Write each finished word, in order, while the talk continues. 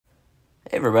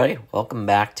Hey everybody, welcome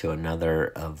back to another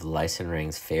of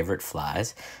Leisenring's favorite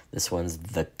flies. This one's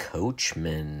the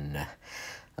Coachman.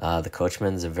 The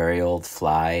Coachman's a very old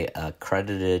fly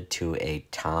credited to a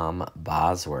Tom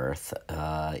Bosworth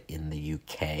in the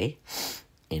UK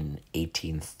in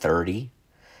 1830.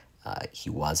 He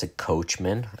was a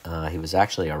coachman. He was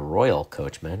actually a royal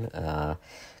coachman,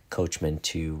 coachman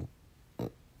to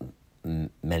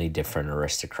many different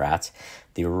aristocrats.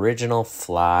 The original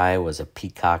fly was a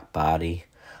peacock body,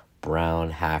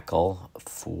 brown hackle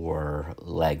for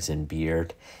legs and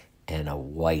beard, and a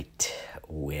white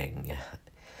wing.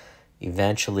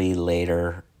 Eventually,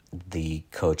 later, the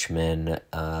Coachman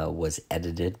was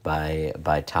edited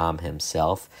by Tom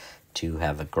himself to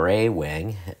have a gray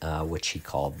wing, which he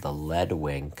called the lead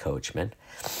wing Coachman.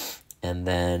 And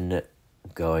then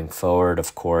going forward,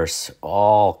 of course,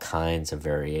 all kinds of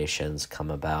variations come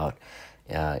about,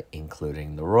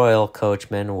 including the Royal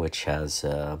Coachman, which has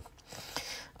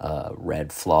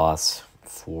red floss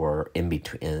for in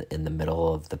between, in the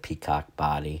middle of the peacock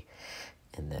body.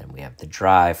 And then we have the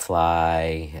dry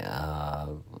fly,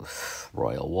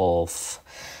 royal wolf,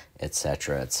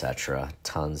 etc., etc.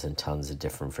 Tons and tons of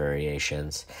different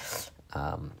variations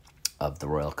of the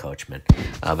royal coachman.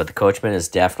 But the Coachman is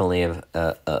definitely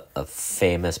a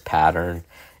famous pattern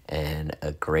and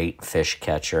a great fish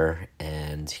catcher.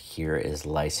 And here is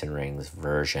Leisenring's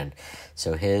version.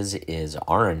 So his is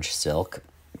orange silk,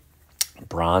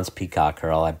 bronze peacock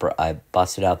herl. I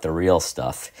busted out the real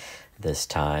stuff this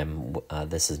time.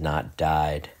 This is not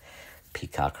dyed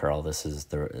peacock herl. This is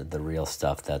the real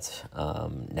stuff that's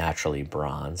naturally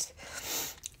bronzed.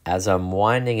 As I'm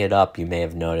winding it up, you may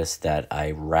have noticed that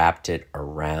I wrapped it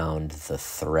around the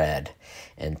thread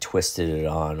and twisted it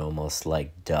on almost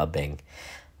like dubbing.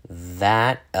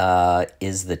 That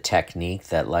is the technique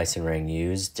that Leisenring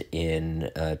used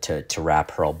to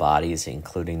wrap herl bodies,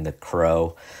 including the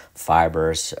crow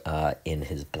fibers in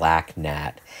his black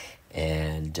gnat.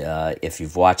 And if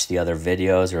you've watched the other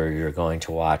videos, or you're going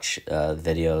to watch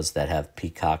videos that have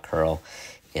peacock herl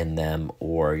in them,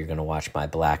 or you're going to watch my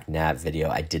black gnat video,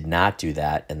 I did not do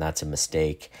that, and that's a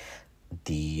mistake.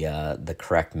 The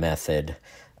correct method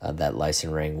that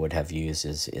Leisenring would have used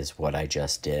is what I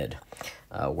just did,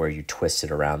 where you twist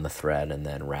it around the thread and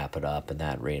then wrap it up, and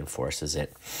that reinforces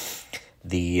it.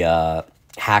 The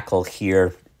hackle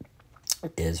here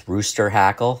is rooster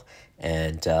hackle,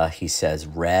 and he says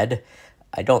red.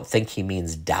 I don't think he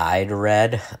means dyed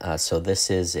red. So this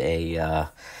is a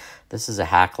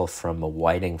hackle from a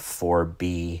Whiting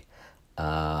 4B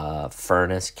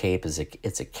furnace cape.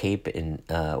 It's a cape in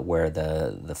where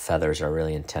the feathers are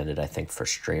really intended, I think, for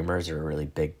streamers or really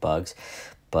big bugs,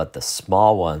 but the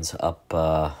small ones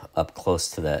up close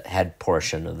to the head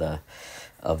portion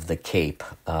of the cape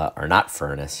are not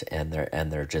furnace, and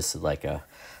they're just like a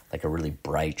really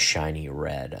bright, shiny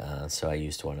red. So I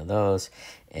used one of those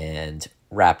and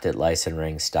wrapped it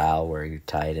Leisenring style, where you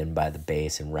tie it in by the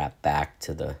base and wrap back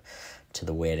to the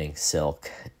waiting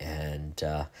silk. And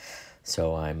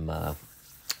so I'm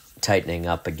tightening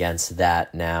up against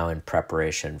that now in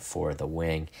preparation for the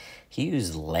wing. He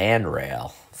used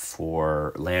Landrail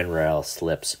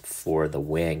slips for the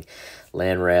wing.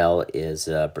 Landrail is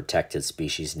a protected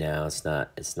species now. It's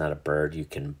not a bird you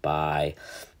can buy.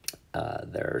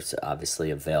 There's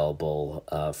obviously available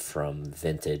from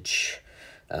vintage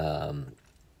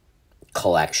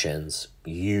collections,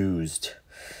 used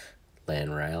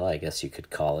Landrail, I guess you could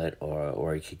call it,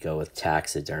 or you could go with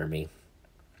taxidermy.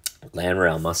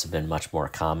 Landrail must have been much more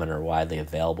common or widely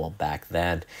available back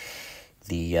then.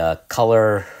 The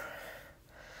color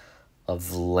of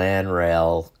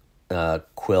Landrail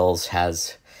quills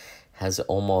has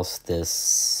almost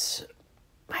this,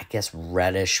 I guess,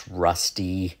 reddish,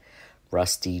 rusty,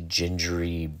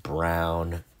 gingery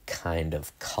brown kind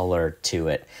of color to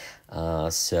it.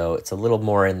 So it's a little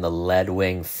more in the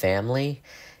leadwing family,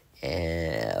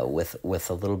 with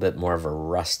a little bit more of a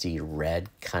rusty red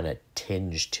kind of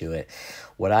tinge to it.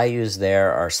 What I use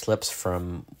there are slips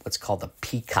from what's called the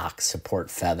Peacock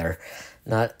support feather.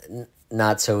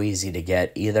 Not so easy to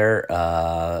get either,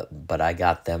 but I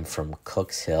got them from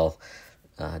Cook's Hill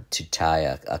to tie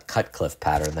a Cutcliffe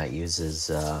pattern that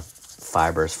uses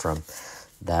fibers from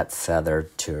that feather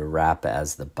to wrap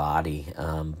as the body.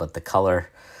 But the color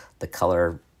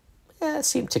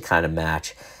seemed to kind of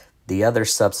match. The other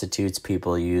substitutes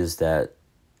people use that,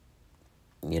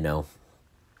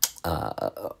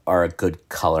 are a good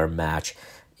color match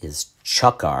is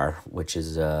Chukar, which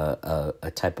is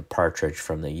a type of partridge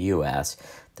from the U.S.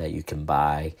 that you can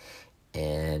buy,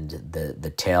 and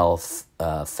the tail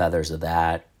feathers of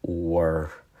that,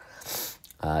 or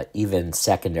even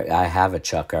secondary. I have a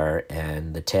Chukar,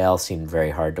 and the tail seemed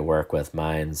very hard to work with.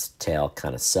 Mine's tail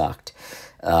kind of sucked.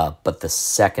 But the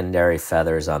secondary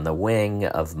feathers on the wing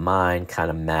of mine kind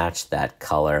of matched that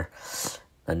color.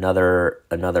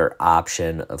 Another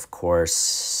option, of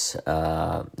course,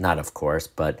 not of course,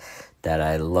 but that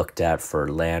I looked at for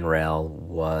Landrail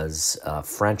was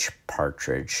French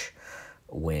Partridge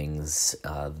wings.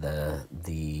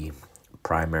 The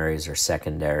primaries or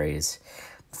secondaries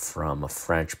from a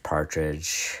French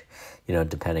Partridge, you know,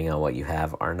 depending on what you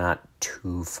have, are not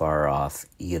too far off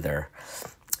either.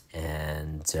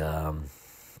 And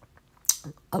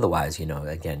otherwise, you know,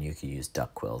 again, you could use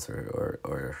duck quills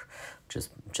or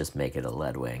just make it a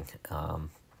lead wing.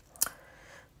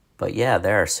 But yeah,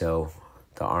 there. So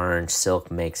the orange silk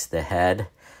makes the head.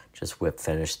 Just whip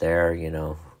finish there. You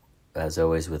know, as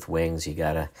always with wings, you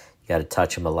gotta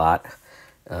touch them a lot,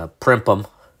 primp them,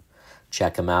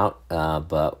 check them out.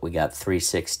 But we got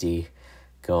 360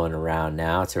 going around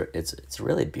now. It's a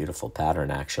really beautiful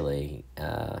pattern actually.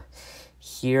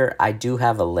 Here I do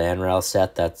have a Landrail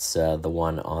set. That's the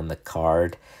one on the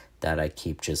card that I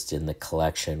keep just in the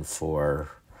collection for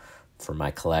my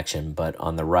collection. But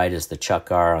on the right is the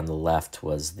Chukar. On the left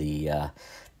was the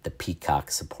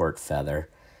Peacock support feather.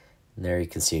 And there you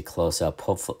can see a close up.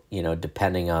 Hopefully, you know,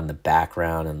 depending on the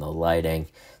background and the lighting,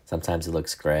 sometimes it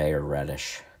looks gray or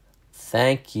reddish.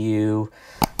 Thank you.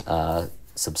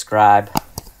 Subscribe,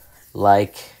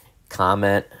 like,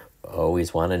 comment.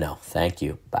 Always want to know. Thank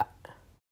you. Bye.